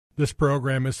This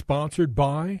program is sponsored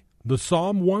by the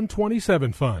Psalm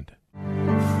 127 Fund.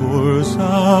 For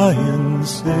Zion's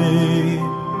sake,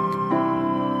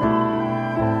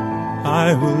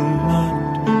 I will not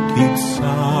keep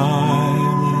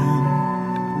silent.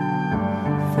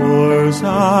 For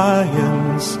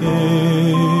Zion's sake,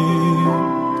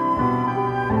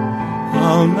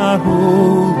 I'll not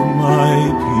hold my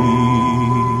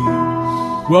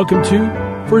peace. Welcome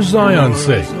to For Zion's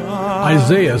Sake.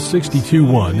 Isaiah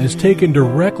 62:1 is taken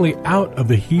directly out of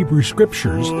the Hebrew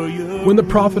Scriptures when the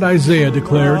prophet Isaiah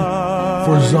declared,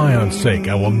 "For Zion's sake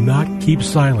I will not keep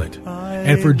silent,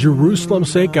 and for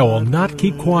Jerusalem's sake I will not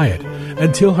keep quiet,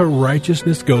 until her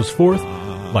righteousness goes forth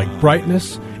like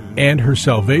brightness, and her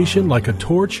salvation like a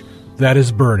torch that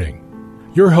is burning."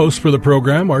 Your hosts for the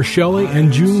program are Shelley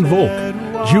and June Volk,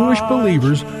 Jewish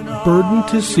believers burdened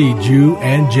to see Jew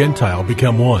and Gentile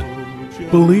become one.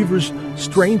 Believers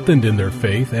strengthened in their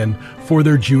faith, and for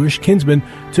their Jewish kinsmen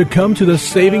to come to the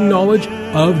saving knowledge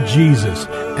of Jesus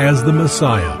as the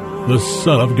Messiah, the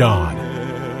Son of God.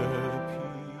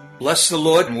 Bless the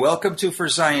Lord and welcome to For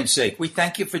Zion's Sake. We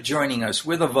thank you for joining us.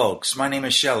 We're the Volks. My name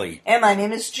is Shelley. And my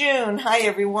name is June. Hi,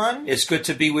 everyone. It's good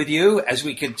to be with you as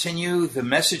we continue the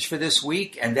message for this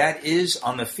week, and that is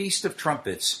on the Feast of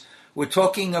Trumpets. We're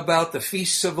talking about the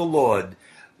feasts of the Lord.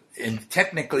 And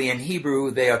technically in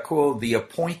Hebrew, they are called the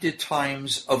appointed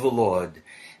times of the Lord.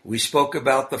 We spoke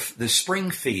about the spring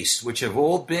feasts, which have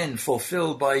all been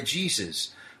fulfilled by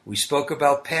Jesus. We spoke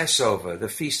about Passover, the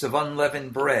Feast of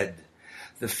Unleavened Bread,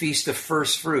 the Feast of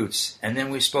First Fruits, and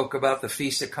then we spoke about the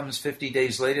feast that comes 50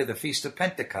 days later, the Feast of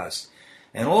Pentecost.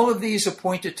 And all of these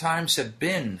appointed times have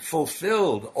been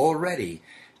fulfilled already.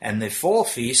 And the fall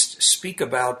feasts speak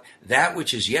about that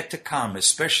which is yet to come,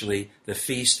 especially the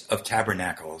Feast of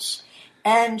Tabernacles.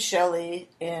 And, Shelley,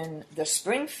 in the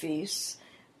spring feasts,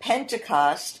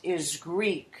 Pentecost is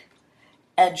Greek,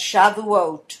 and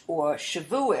Shavuot, or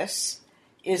Shavuos,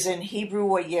 is in Hebrew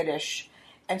or Yiddish.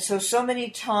 And so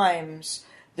many times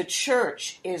the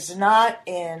church is not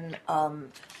in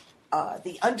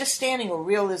the understanding or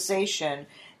realization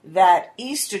that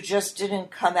Easter just didn't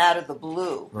come out of the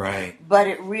blue. Right. But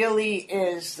it really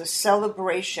is the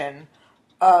celebration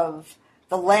of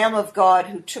the Lamb of God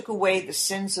who took away the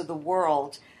sins of the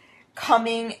world,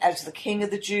 coming as the King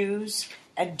of the Jews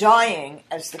and dying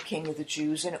as the King of the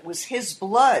Jews. And it was his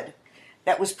blood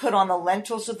that was put on the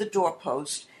lintels of the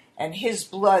doorpost and his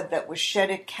blood that was shed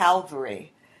at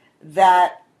Calvary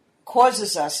that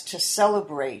causes us to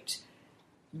celebrate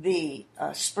the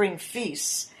spring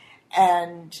feasts.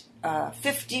 And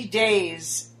 50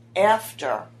 days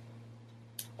after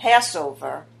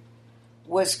Passover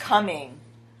was coming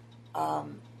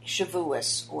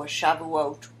Shavuos or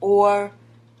Shavuot or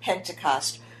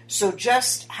Pentecost. So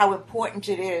just how important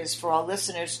it is for our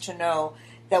listeners to know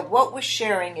that what we're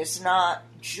sharing is not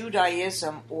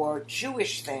Judaism or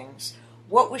Jewish things.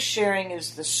 What we're sharing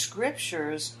is the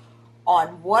scriptures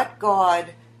on what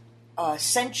God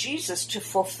sent Jesus to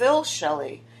fulfill,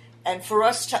 Shelley. And for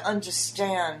us to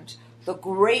understand the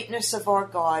greatness of our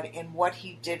God in what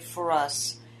he did for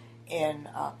us in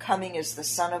coming as the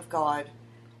Son of God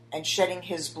and shedding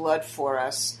his blood for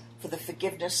us for the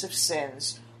forgiveness of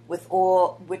sins, with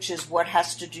all, which is what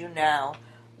has to do now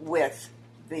with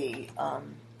the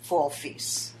fall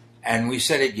feasts. And we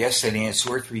said it yesterday, and it's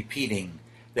worth repeating,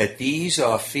 that these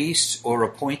are feasts or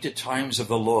appointed times of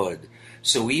the Lord.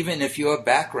 So even if your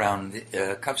background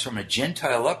comes from a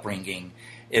Gentile upbringing,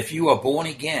 if you are born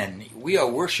again, we are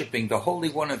worshiping the Holy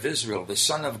One of Israel, the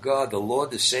Son of God, the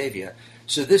Lord, the Savior.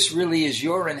 So this really is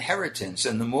your inheritance.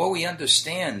 And the more we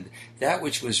understand that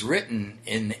which was written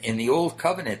in the Old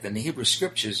Covenant and the Hebrew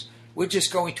Scriptures, we're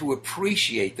just going to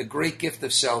appreciate the great gift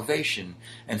of salvation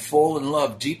and fall in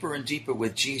love deeper and deeper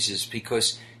with Jesus,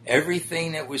 because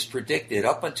everything that was predicted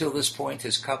up until this point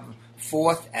has come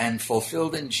forth and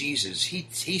fulfilled in Jesus.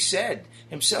 He said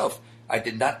himself, "I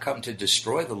did not come to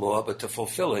destroy the law, but to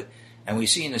fulfill it." And we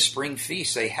see in the spring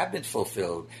feast, they have been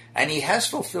fulfilled. And he has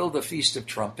fulfilled the Feast of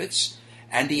Trumpets,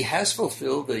 and he has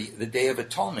fulfilled the Day of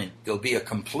Atonement. There'll be a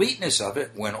completeness of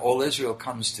it when all Israel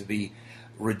comes to be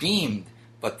redeemed.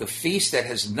 But the feast that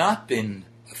has not been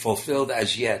fulfilled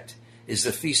as yet is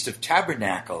the Feast of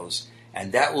Tabernacles,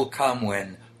 and that will come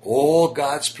when all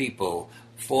God's people,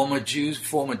 former Jews,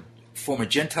 former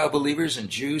Gentile believers and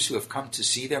Jews who have come to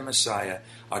see their Messiah,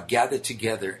 are gathered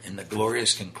together in the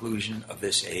glorious conclusion of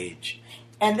this age.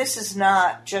 And this is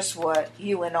not just what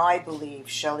you and I believe,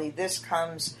 Shelley. This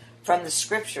comes from the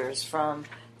scriptures, from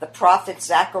the prophet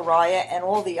Zechariah and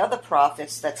all the other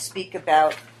prophets that speak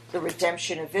about the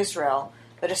redemption of Israel,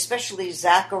 but especially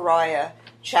Zechariah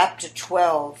chapter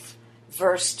 12,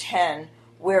 verse 10,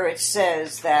 where it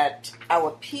says that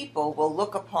our people will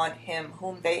look upon him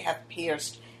whom they have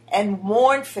pierced and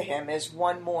mourn for him as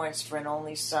one mourns for an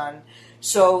only son.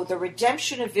 So the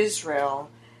redemption of Israel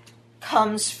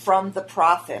comes from the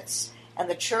prophets, and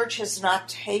the church has not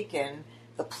taken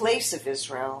the place of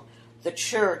Israel. The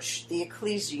church, the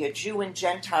ecclesia, Jew and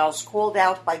Gentiles, called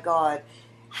out by God,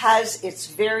 has its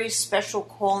very special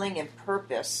calling and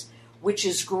purpose, which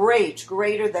is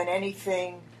greater than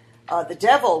anything the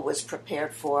devil was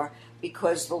prepared for,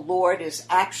 because the Lord is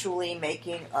actually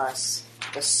making us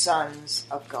the sons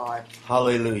of God.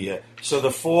 Hallelujah. So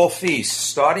the fall feast,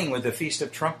 starting with the Feast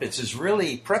of Trumpets, is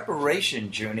really preparation,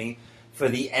 Junie, for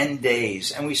the end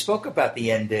days. And we spoke about the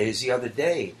end days the other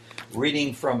day,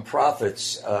 reading from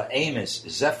prophets Amos,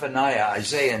 Zephaniah,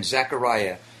 Isaiah, and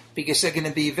Zechariah, because they're going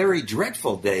to be very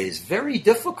dreadful days, very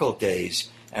difficult days,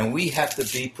 and we have to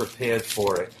be prepared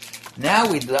for it. Now,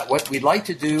 what we'd like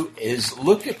to do is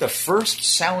look at the first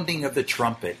sounding of the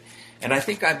trumpet. And I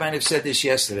think I might have said this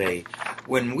yesterday.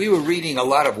 When we were reading a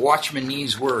lot of Watchman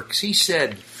Nee's works, he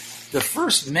said the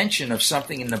first mention of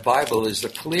something in the Bible is the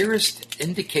clearest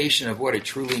indication of what it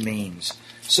truly means.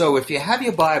 So if you have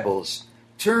your Bibles,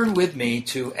 turn with me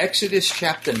to Exodus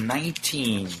chapter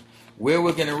 19, where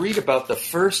we're going to read about the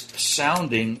first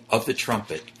sounding of the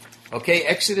trumpet. Okay,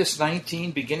 Exodus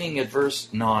 19, beginning at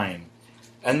verse 9.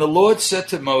 And the Lord said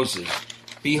to Moses,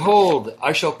 Behold,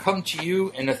 I shall come to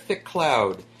you in a thick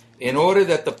cloud, in order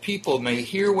that the people may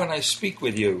hear when I speak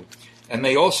with you, and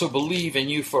may also believe in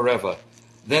you forever.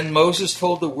 Then Moses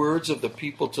told the words of the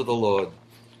people to the Lord.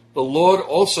 The Lord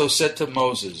also said to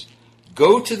Moses,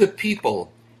 Go to the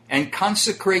people and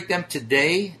consecrate them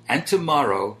today and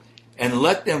tomorrow, and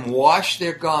let them wash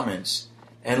their garments,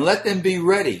 and let them be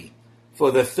ready for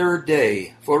the third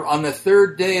day. For on the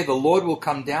third day the Lord will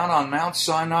come down on Mount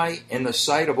Sinai in the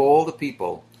sight of all the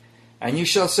people. And you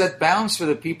shall set bounds for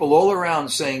the people all around,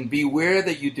 saying, Beware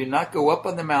that you do not go up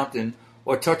on the mountain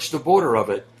or touch the border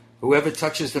of it. Whoever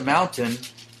touches the mountain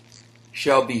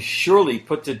shall be surely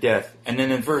put to death. And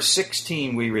then in verse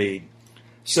 16 we read,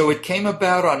 So it came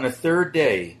about on the third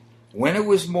day, when it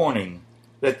was morning,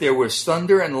 that there was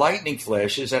thunder and lightning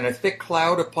flashes and a thick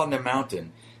cloud upon the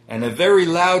mountain, and a very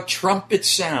loud trumpet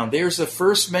sound. There's the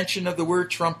first mention of the word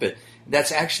trumpet.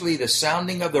 That's actually the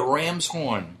sounding of the ram's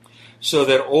horn, so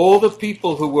that all the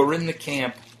people who were in the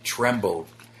camp trembled.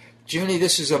 Junie,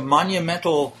 this is a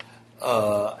monumental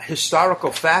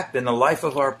historical fact in the life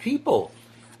of our people,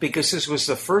 because this was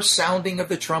the first sounding of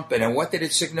the trumpet. And what did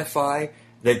it signify?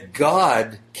 That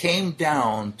God came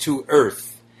down to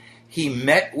earth. He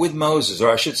met with Moses,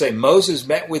 or I should say Moses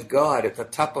met with God at the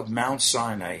top of Mount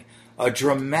Sinai. A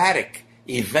dramatic,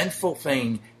 eventful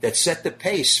thing that set the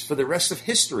pace for the rest of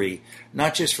history,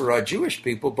 not just for our Jewish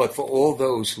people, but for all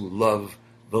those who love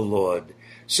the Lord.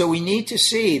 So we need to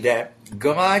see that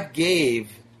God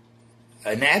gave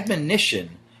an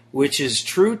admonition which is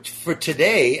true for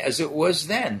today as it was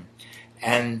then.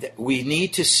 And we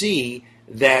need to see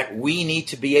that we need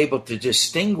to be able to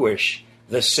distinguish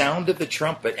the sound of the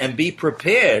trumpet and be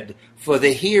prepared for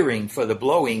the hearing, for the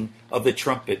blowing of the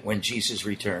trumpet when Jesus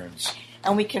returns.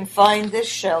 And we can find this,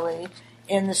 Shelley,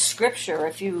 in the scripture.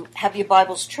 If you have your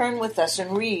Bibles, turn with us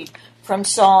and read from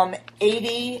Psalm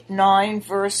 89,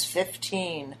 verse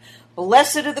 15.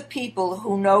 Blessed are the people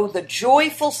who know the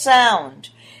joyful sound.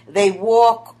 They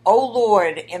walk, O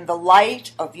Lord, in the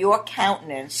light of your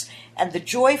countenance. And the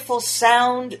joyful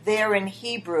sound there in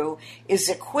Hebrew is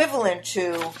equivalent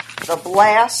to the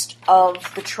blast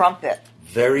of the trumpet.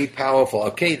 Very powerful.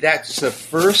 Okay, that's the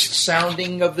first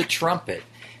sounding of the trumpet.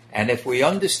 And if we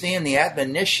understand the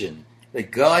admonition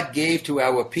that God gave to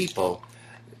our people,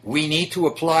 we need to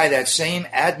apply that same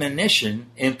admonition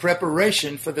in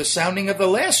preparation for the sounding of the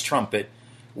last trumpet,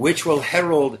 which will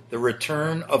herald the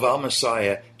return of our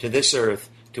Messiah to this earth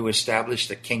to establish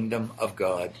the kingdom of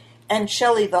God. And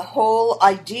Shelley, the whole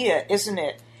idea, isn't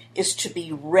it, is to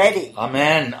be ready.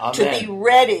 Amen. Amen. To be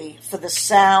ready for the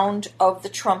sound of the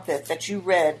trumpet that you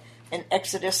read in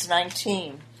Exodus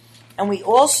 19. And we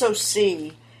also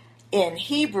see in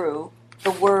Hebrew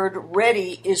the word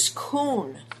ready is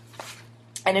kun.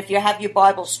 And if you have your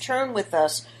Bibles, turn with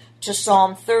us to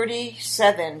Psalm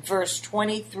 37, verse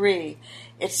 23.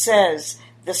 It says,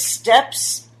 The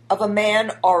steps of a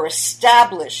man are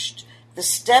established. The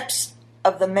steps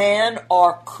of the man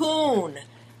are kun,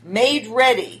 made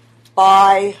ready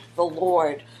by the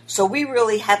Lord. So we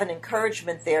really have an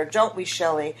encouragement there, don't we,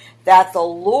 Shelley, that the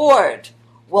Lord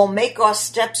will make our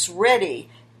steps ready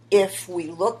if we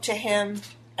look to him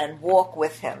and walk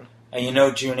with him. And you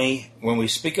know, Junie, when we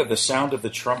speak of the sound of the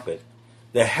trumpet,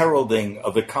 the heralding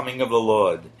of the coming of the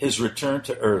Lord, his return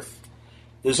to earth,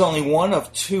 there's only one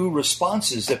of two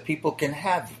responses that people can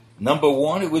have. Number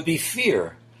one, it would be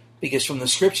fear, because from the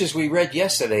scriptures we read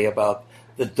yesterday about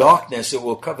the darkness that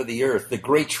will cover the earth, the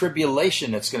great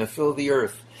tribulation that's going to fill the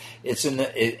earth. It's in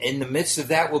the midst of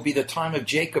that will be the time of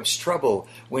Jacob's trouble,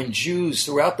 when Jews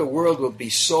throughout the world will be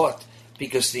sought,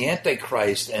 because the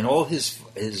Antichrist and all his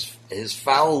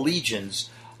foul legions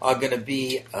are going to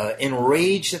be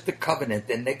enraged at the covenant,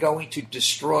 and they're going to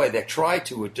try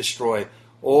to destroy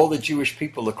all the Jewish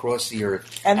people across the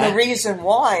earth. And the reason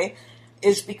why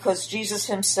is because Jesus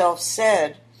himself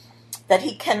said that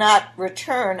he cannot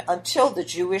return until the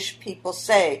Jewish people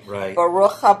say, right.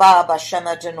 Baruch haba b'Shem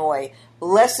Adonai,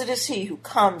 blessed is he who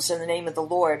comes in the name of the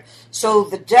Lord. So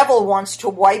the devil wants to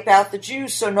wipe out the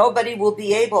Jews, so nobody will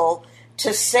be able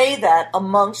to say that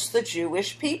amongst the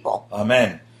Jewish people.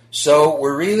 Amen. So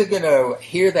we're either going to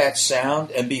hear that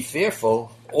sound and be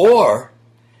fearful, or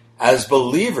as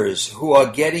believers who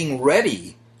are getting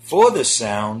ready for the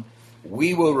sound,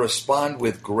 we will respond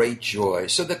with great joy.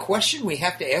 So the question we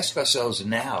have to ask ourselves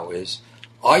now is,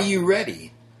 are you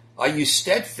ready? Are you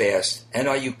steadfast? And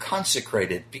are you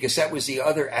consecrated? Because that was the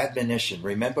other admonition.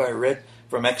 Remember, I read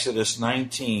from Exodus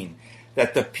 19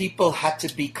 that the people had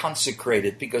to be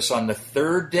consecrated, because on the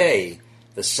third day,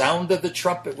 the sound of the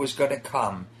trumpet was going to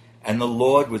come, and the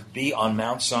Lord would be on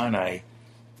Mount Sinai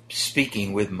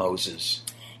speaking with Moses.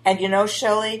 And you know,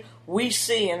 Shelley, we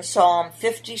see in Psalm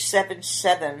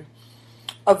 57:7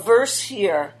 a verse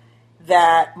here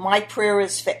that my prayer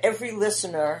is for every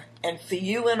listener and for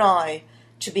you and I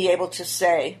to be able to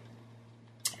say.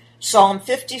 Psalm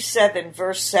 57,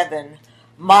 verse 7,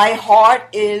 my heart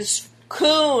is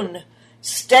kun,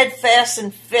 steadfast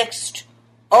and fixed.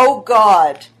 O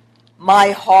God,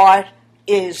 my heart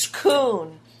is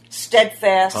kun,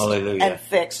 steadfast Hallelujah. And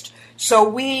fixed. So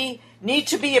we need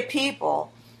to be a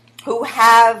people who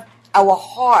have our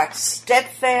hearts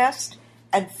steadfast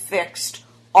and fixed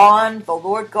on the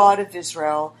Lord God of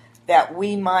Israel, that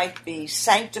we might be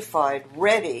sanctified,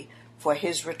 ready for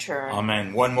his return.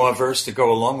 Amen. One more verse to go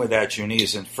along with that, Junie,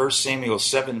 is in 1 Samuel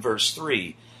 7, verse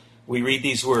 3. We read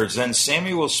these words, Then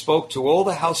Samuel spoke to all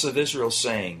the house of Israel,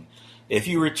 saying, If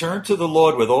you return to the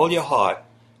Lord with all your heart,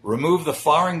 remove the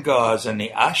foreign gods and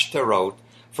the Ashtaroth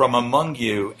from among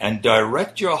you, and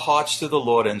direct your hearts to the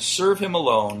Lord, and serve him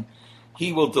alone,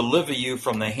 he will deliver you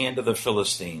from the hand of the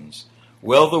Philistines.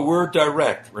 Well, the word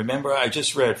direct, remember I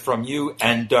just read from you,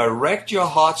 and direct your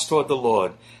hearts toward the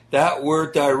Lord. That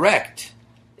word direct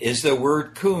is the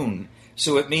word kun.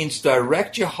 So it means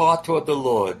direct your heart toward the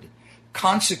Lord.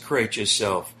 Consecrate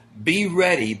yourself. Be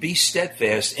ready, be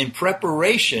steadfast in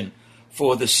preparation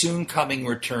for the soon coming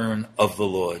return of the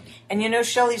Lord. And you know,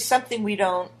 Shelley, something we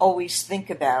don't always think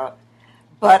about,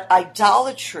 but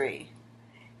idolatry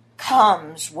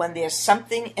comes when there's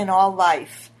something in our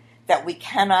life that we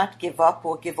cannot give up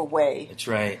or give away. That's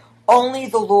right. Only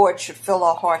the Lord should fill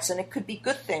our hearts, and it could be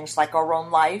good things like our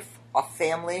own life, our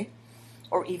family,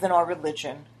 or even our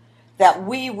religion, that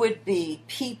we would be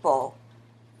people,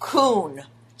 kun,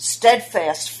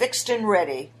 steadfast, fixed and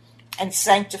ready, and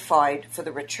sanctified for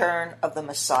the return of the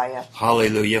Messiah.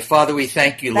 Hallelujah. Father, we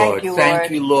thank you, Lord.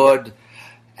 Thank you, Lord.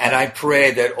 And I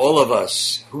pray that all of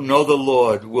us who know the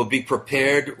Lord will be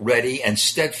prepared, ready, and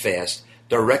steadfast,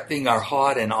 directing our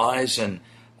heart and eyes and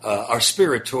our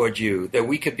spirit toward you, that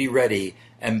we could be ready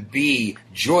and be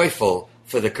joyful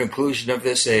for the conclusion of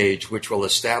this age, which will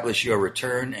establish your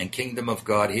return and kingdom of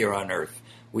God here on earth.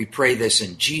 We pray this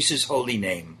in Jesus' holy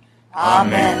name.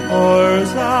 Amen. For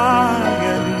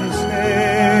Zion's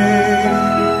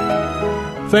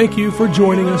sake. Thank you for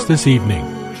joining us this evening.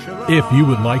 If you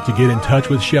would like to get in touch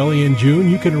with Shelley and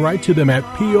June, you can write to them at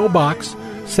P.O. Box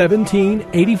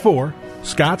 1784,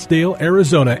 Scottsdale,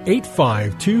 Arizona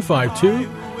 85252.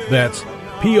 That's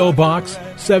P.O. Box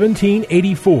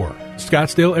 1784,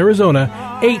 Scottsdale,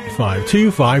 Arizona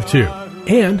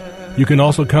 85252. And you can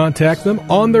also contact them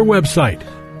on their website,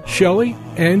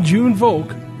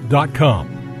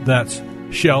 ShelleyandJuneVolk.com. That's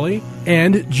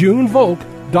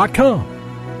ShelleyandJuneVolk.com.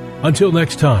 Until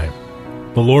next time,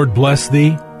 the Lord bless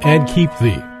thee and keep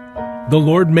thee. The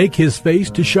Lord make his face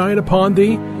to shine upon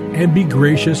thee and be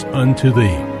gracious unto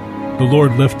thee. The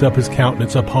Lord lift up his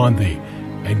countenance upon thee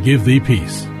and give thee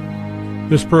peace.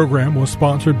 This program was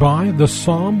sponsored by the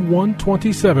Psalm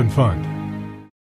 127 Fund.